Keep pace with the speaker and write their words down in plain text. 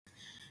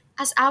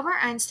As Albert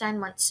Einstein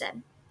once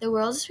said, "The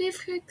world as we have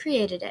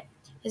created it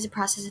is a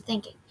process of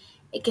thinking.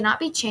 It cannot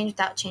be changed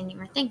without changing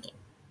our thinking."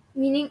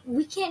 Meaning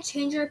we can't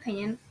change our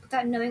opinion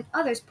without knowing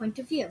others' point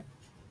of view.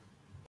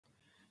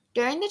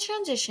 During the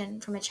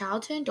transition from a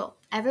child to an adult,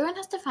 everyone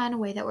has to find a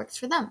way that works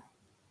for them.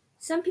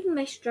 Some people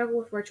may struggle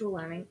with virtual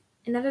learning,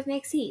 and others may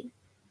exceed.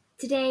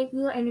 Today,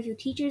 we will interview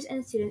teachers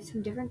and students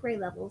from different grade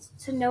levels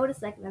to know what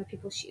it's like in other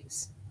people's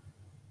shoes.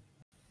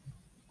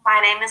 My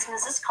name is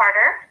Mrs.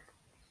 Carter,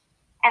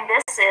 and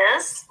this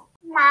is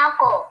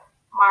Margot.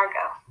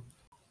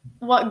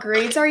 What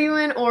grades are you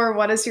in, or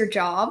what is your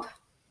job?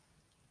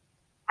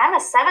 I'm a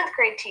 7th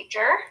grade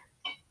teacher.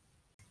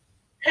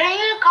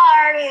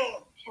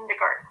 Kindergarten.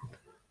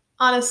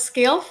 On a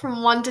scale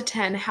from 1 to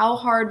 10, how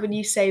hard would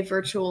you say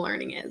virtual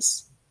learning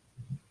is?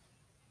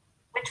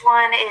 Which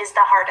one is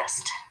the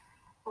hardest?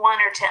 1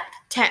 or 10?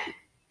 10.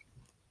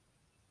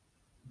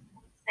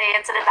 Say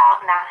it's at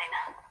about 9.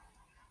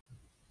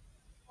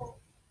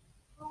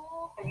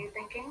 Are you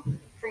thinking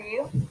for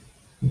you?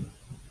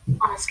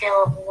 On a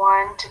scale of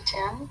 1 to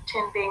 10,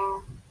 10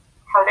 being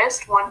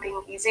hardest, 1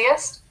 being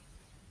easiest,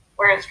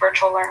 where is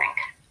virtual learning?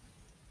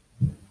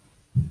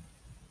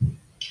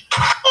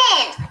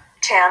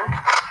 10.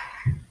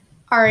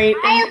 All right,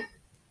 and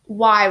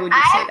why would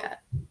you say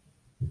that?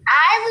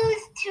 I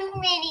lose too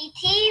many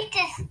teeth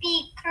to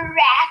speak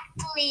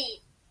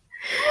correctly.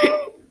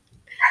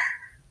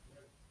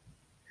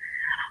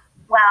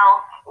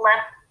 Well,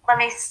 let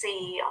me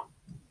see.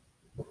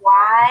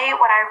 Why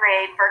would I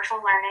rate virtual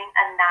learning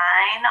a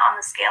 9 on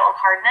the scale of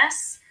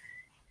hardness?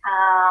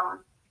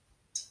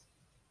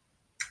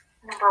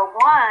 Number 1,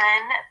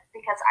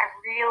 because I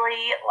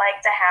really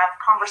like to have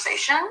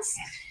conversations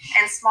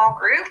in small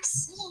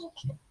groups,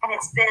 and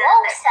it's been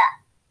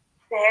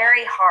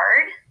very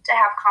hard to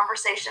have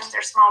conversations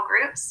or small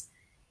groups,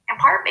 in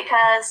part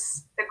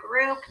because the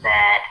group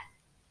that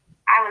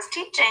I was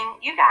teaching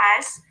you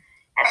guys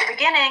at the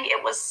beginning,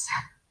 it was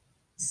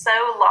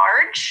so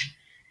large.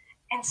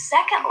 And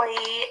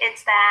secondly,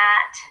 it's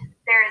that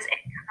there is a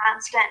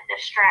constant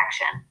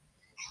distraction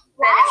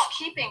that is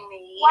keeping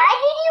me. Why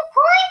did you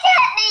point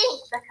at me?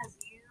 Because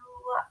you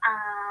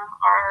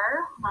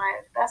are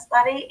my best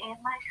buddy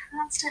and my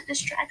constant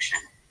distraction.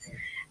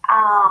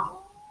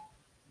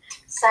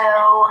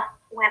 So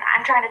when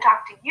I'm trying to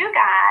talk to you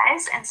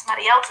guys and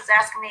somebody else is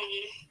asking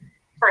me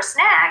for a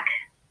snack,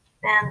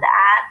 then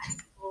that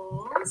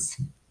means.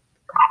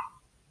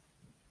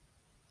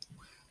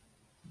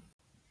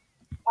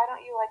 Why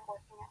don't you like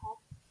working at home?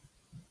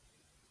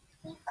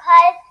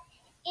 Because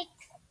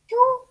it's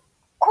too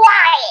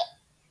quiet.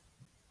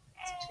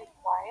 It's too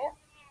quiet.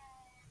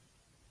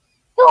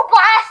 Too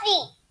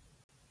bossy.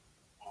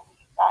 And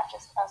not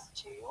just us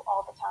two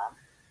all the time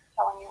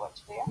telling you what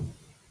to do.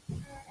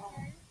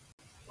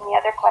 Any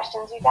other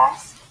questions, you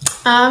guys?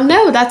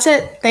 No, that's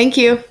it. Thank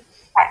you. All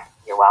right,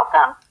 you're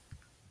welcome.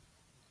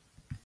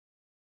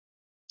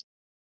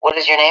 What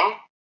is your name?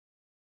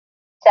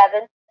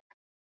 7.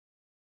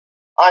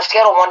 On a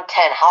scale of 1 to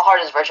 10, how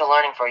hard is virtual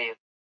learning for you?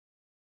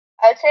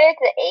 I'd say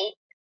it's an 8.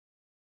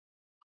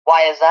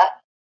 Why is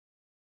that?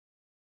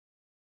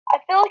 I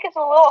feel like it's a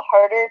little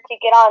harder to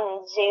get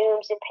on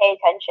Zooms and pay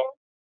attention,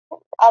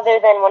 other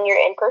than when you're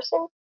in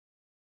person,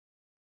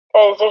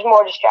 because there's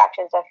more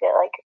distractions, I feel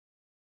like.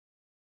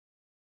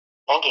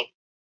 Thank you.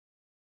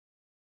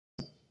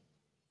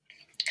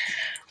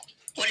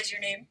 What is your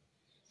name?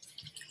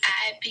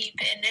 Abby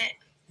Bennett.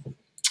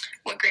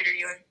 What grade are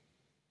you in?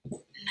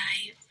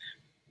 9th.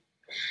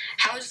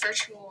 How is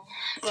virtual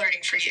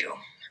learning for you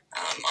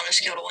on a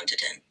scale of 1 to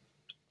 10?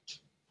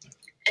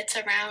 It's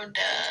around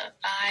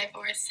 5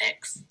 or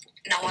 6.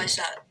 Now, why is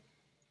that?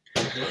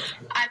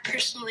 I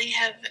personally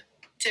have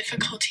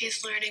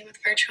difficulties learning with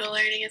virtual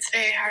learning. It's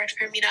very hard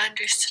for me to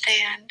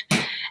understand,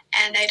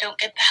 and I don't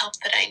get the help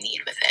that I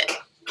need with it.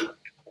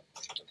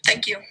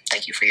 Thank you.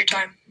 Thank you for your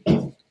time.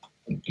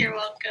 You're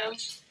welcome.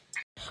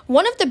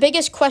 One of the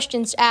biggest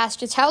questions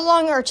asked is how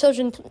long are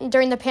children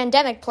during the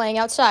pandemic playing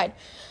outside?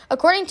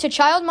 According to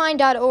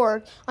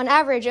childmind.org, on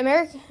average,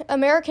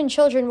 American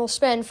children will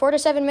spend 4 to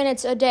 7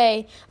 minutes a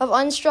day of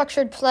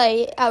unstructured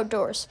play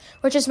outdoors,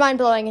 which is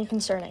mind-blowing and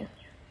concerning.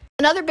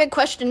 Another big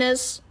question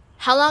is,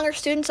 how long are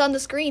students on the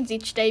screens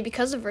each day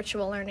because of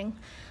virtual learning?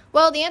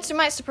 Well, the answer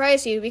might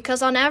surprise you,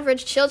 because on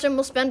average, children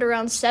will spend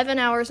around 7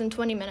 hours and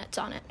 20 minutes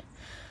on it.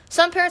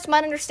 Some parents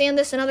might understand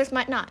this and others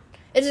might not.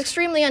 It is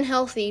extremely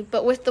unhealthy,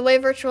 but with the way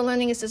virtual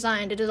learning is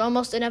designed, it is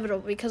almost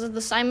inevitable because of the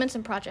assignments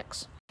and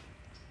projects.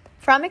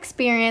 From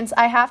experience,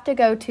 I have to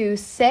go to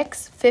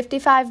 6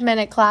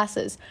 55-minute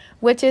classes,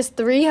 which is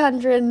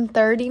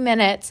 330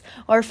 minutes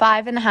or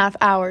 5.5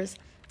 hours.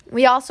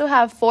 We also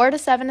have 4 to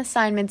 7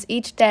 assignments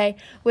each day,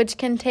 which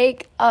can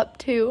take up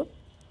to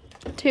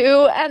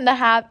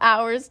 2.5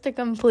 hours to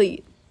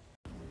complete.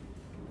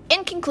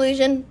 In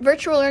conclusion,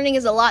 virtual learning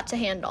is a lot to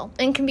handle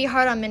and can be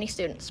hard on many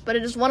students, but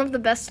it is one of the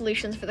best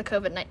solutions for the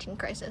COVID-19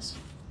 crisis.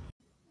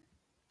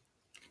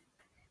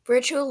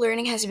 Virtual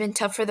learning has been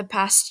tough for the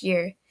past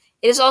year.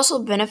 It is also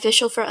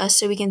beneficial for us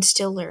so we can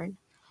still learn.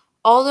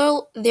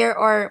 Although there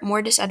are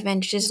more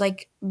disadvantages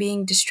like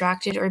being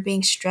distracted or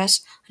being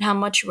stressed on how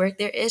much work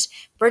there is,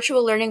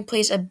 virtual learning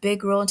plays a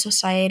big role in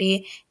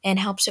society and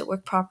helps it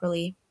work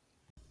properly.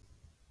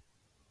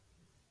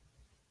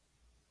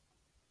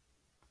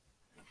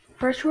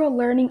 Virtual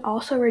learning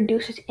also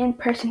reduces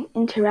in-person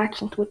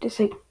interactions, which is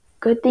a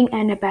good thing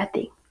and a bad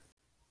thing.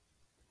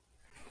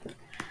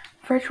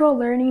 Virtual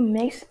learning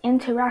makes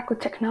interact with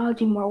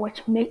technology more,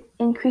 which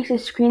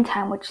increases screen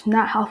time, which is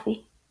not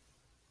healthy.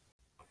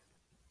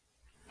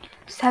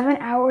 7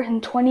 hours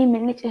and 20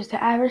 minutes is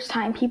the average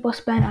time people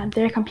spend on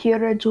their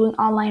computer doing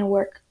online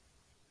work.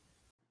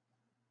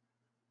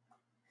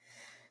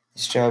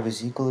 This job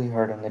is equally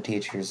hard on the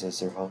teachers,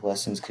 as their whole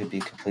lessons could be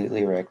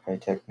completely wrecked by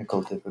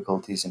technical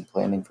difficulties, and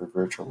planning for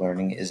virtual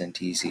learning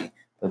isn't easy.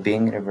 But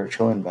being in a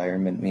virtual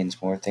environment means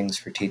more things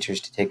for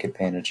teachers to take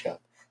advantage of,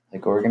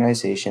 like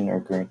organization or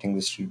granting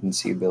the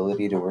students the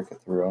ability to work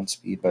at their own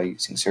speed by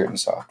using certain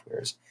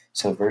softwares.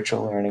 So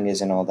virtual learning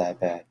isn't all that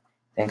bad.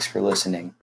 Thanks for listening.